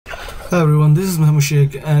Hi everyone, this is Mohammed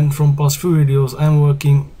Sheikh, and from past few videos I am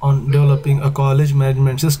working on developing a college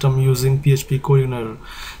management system using PHP Codeigniter.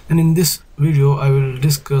 And in this video I will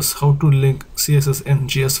discuss how to link CSS and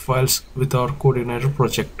JS files with our Codeigniter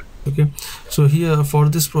project. Okay, so here for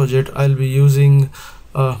this project I'll be using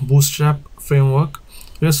a Bootstrap framework.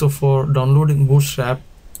 Okay, so for downloading Bootstrap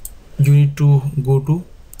you need to go to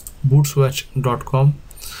bootswatch.com,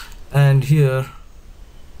 and here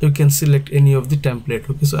you can select any of the template.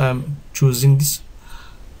 Okay, so I am choosing this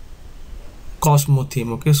Cosmo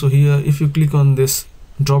theme. Okay, so here if you click on this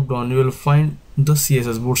drop down you will find the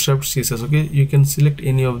CSS, Bootstrap CSS. Okay, you can select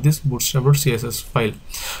any of this bootstrap.css file.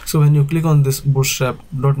 So when you click on this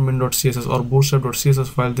bootstrap.min.css or bootstrap.css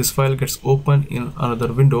file, this file gets open in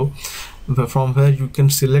another window from where you can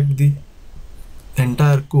select the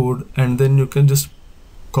entire code, and then you can just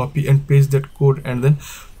copy and paste that code and then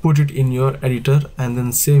put it in your editor and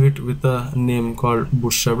then save it with a name called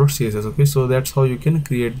bootstrap.css. okay, so that's how you can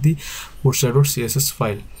create the bootstrap.css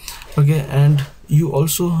file. Okay, and you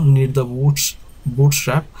also need the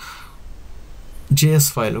bootstrap JS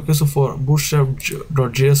file. Okay, so for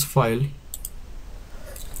bootstrap.js file,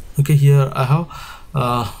 okay, here I have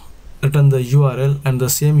written the URL, and the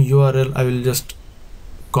same URL I will just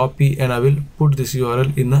copy and I will put this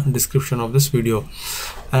URL in the description of this video.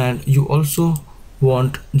 And you also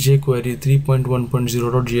want jquery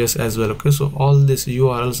 3.1.0.js as well. Okay, so all these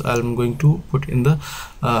URLs I'm going to put in the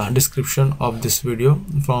description of this video,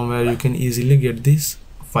 from where you can easily get these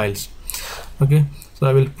files. Okay, so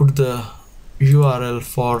I will put the URL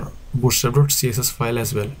for bootstrap.css file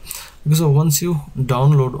as well. Okay, so once you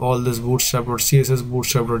download all this bootstrap.css,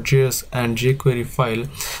 bootstrap.js and jquery file,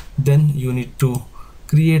 then you need to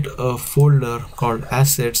create a folder called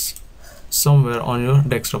assets somewhere on your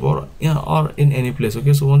desktop or in any place.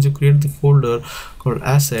 Okay, so once you create the folder called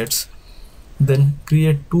assets, then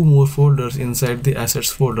create two more folders inside the assets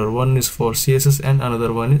folder. One is for CSS and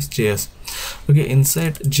another one is JS. Okay,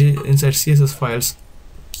 inside CSS files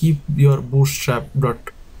keep your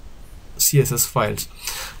bootstrap.css files.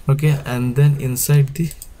 Okay, and then inside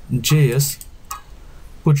the JS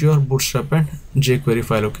put your bootstrap and jquery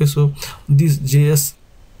file. Okay, so these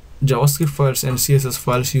JavaScript files and CSS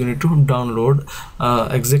files you need to download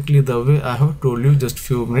exactly the way I have told you just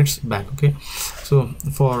few minutes back. Okay, so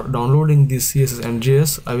for downloading this CSS and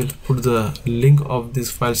JS I will put the link of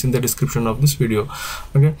these files in the description of this video.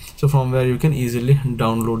 Okay, so from where you can easily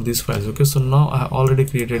download these files. Okay, so now I have already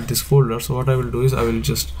created this folder, so what I will do is I will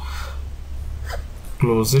just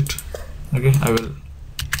close it. Okay, I will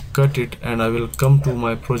cut it and I will come to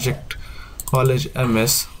my project college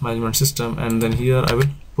MS management system, and then here I will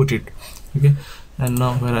put it. Okay, and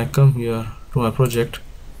now when I come here to my project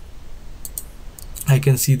I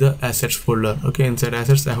can see the assets folder. Okay, inside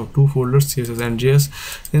assets I have two folders, CSS and JS.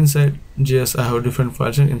 Inside JS I have different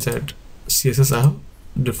files, and inside CSS I have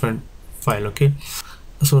different file. Okay,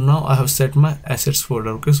 so now I have set my assets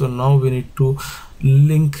folder. Okay, so now we need to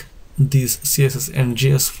link these CSS and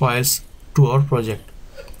JS files to our project.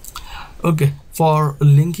 Okay, for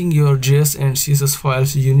linking your JS and CSS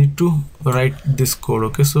files you need to write this code.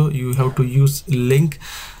 Okay, so you have to use link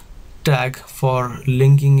tag for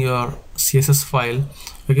linking your CSS file.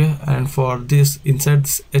 Okay, and for this inside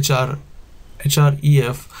this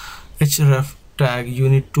href tag you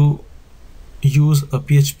need to use a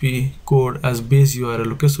PHP code as base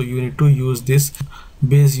URL. Okay, so you need to use this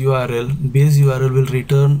base URL. Base URL will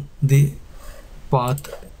return the path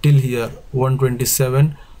till here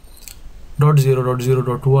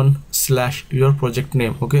 127.0.0.1 / your project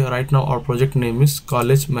name. Okay, right now our project name is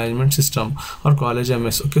college management system or college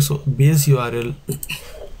MS. Okay, so base URL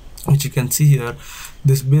which you can see here,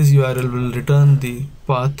 this base URL will return the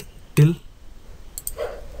path till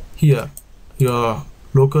here your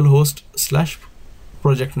localhost /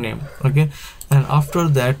 project name. Okay, and after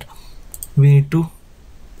that we need to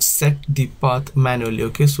set the path manually.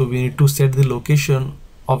 Okay, so we need to set the location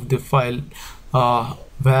of the file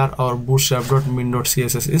where our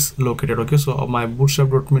bootstrap.min.css is located. Okay, so my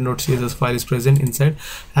bootstrap.min.css file is present inside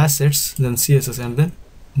assets, then CSS, and then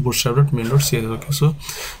bootstrap.min.css. okay, so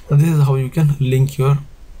this is how you can link your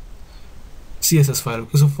CSS file.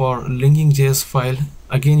 Okay, so for linking JS file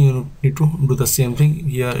again you need to do the same thing.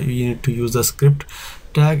 Here you need to use the script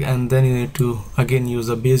tag, and then you need to again use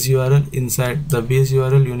the base URL. Inside the base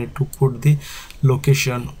URL you need to put the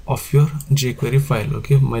location of your jquery file.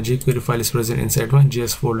 Okay, my jquery file is present inside my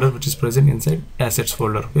JS folder, which is present inside assets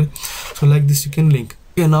folder. Okay, so like this you can link.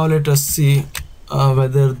 Okay, now let us see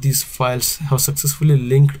whether these files have successfully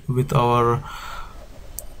linked with our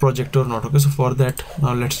project or not. Okay, so for that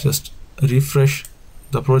now let's just refresh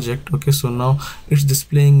the project. Okay, so now it's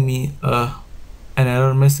displaying me an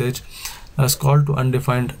error message as call to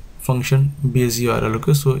undefined function base URL.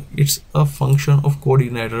 Okay, so it's a function of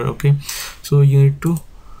Codeigniter. Okay, so you need to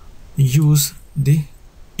use the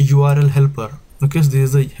URL helper. Okay, so this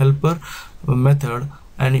is the helper method,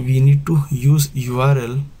 and we need to use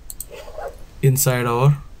URL inside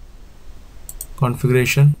our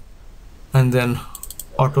configuration, and then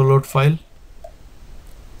auto load file.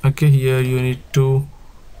 Okay, here you need to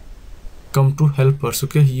come to helpers.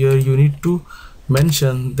 Okay, here you need to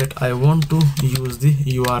mention that I want to use the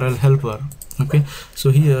URL helper. Okay, so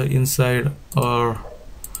here inside our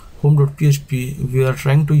home.php we are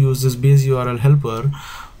trying to use this base URL helper,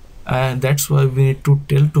 and that's why we need to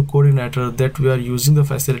tell to Codeigniter that we are using the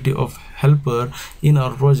facility of helper in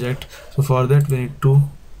our project. So for that we need to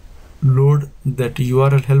load that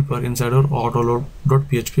URL helper inside our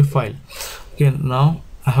autoload.php file. Okay, now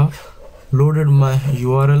I have loaded my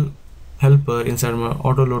URL helper inside my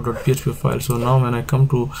autoload.php file. So now when I come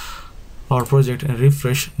to our project and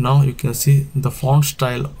refresh, now you can see the font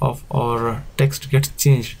style of our text gets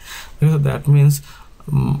changed. Okay, so that means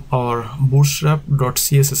our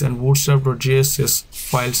bootstrap.css and bootstrap.js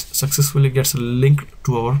files successfully gets linked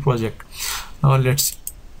to our project. Now let's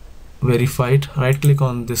verify it. Right click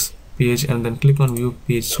on this page and then click on view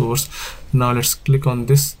page source. Now let's click on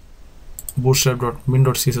this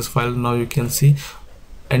bootstrap.min.css file. Now you can see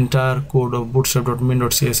entire code of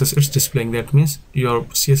bootstrap.min.css it's displaying. That means your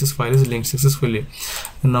CSS file is linked successfully.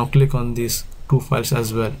 And now click on these two files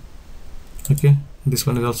as well. Okay, this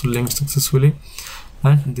one is also linked successfully,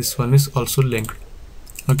 and this one is also linked.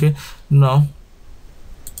 Okay, now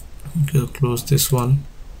close this one.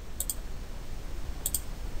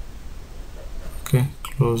 Okay,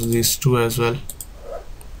 close these two as well.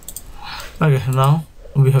 Okay, now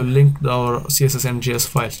we have linked our CSS and JS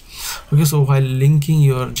files. Okay, so while linking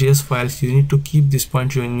your JS files, you need to keep this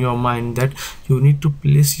point in your mind that you need to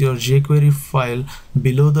place your jQuery file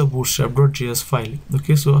below the bootstrap.js file.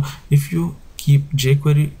 Okay, so if you keep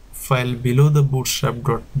jQuery file below the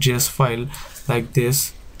bootstrap.js file like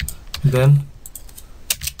this, then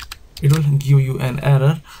it will give you an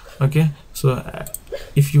error. Okay, so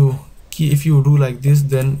if you do like this,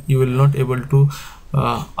 then you will not able to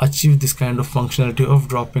achieve this kind of functionality of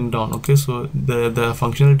dropping down. Okay, so the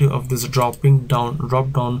functionality of this drop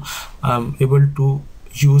down I'm able to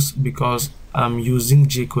use because I'm using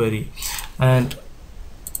jQuery, and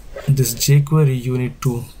this jQuery you need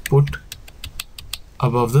to put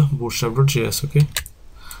above the bootstrap.js. Okay,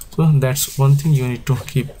 so that's one thing you need to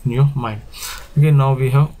keep in your mind. Okay, now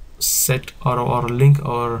we have set or link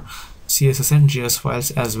our CSS and JS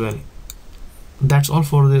files as well. That's all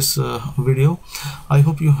for this video. I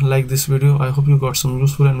hope you like this video. I hope you got some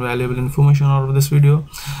useful and valuable information out of this video.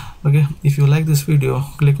 Okay, if you like this video,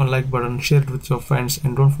 click on like button, share it with your friends,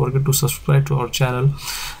 and don't forget to subscribe to our channel.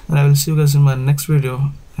 And I will see you guys in my next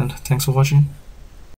video, and thanks for watching.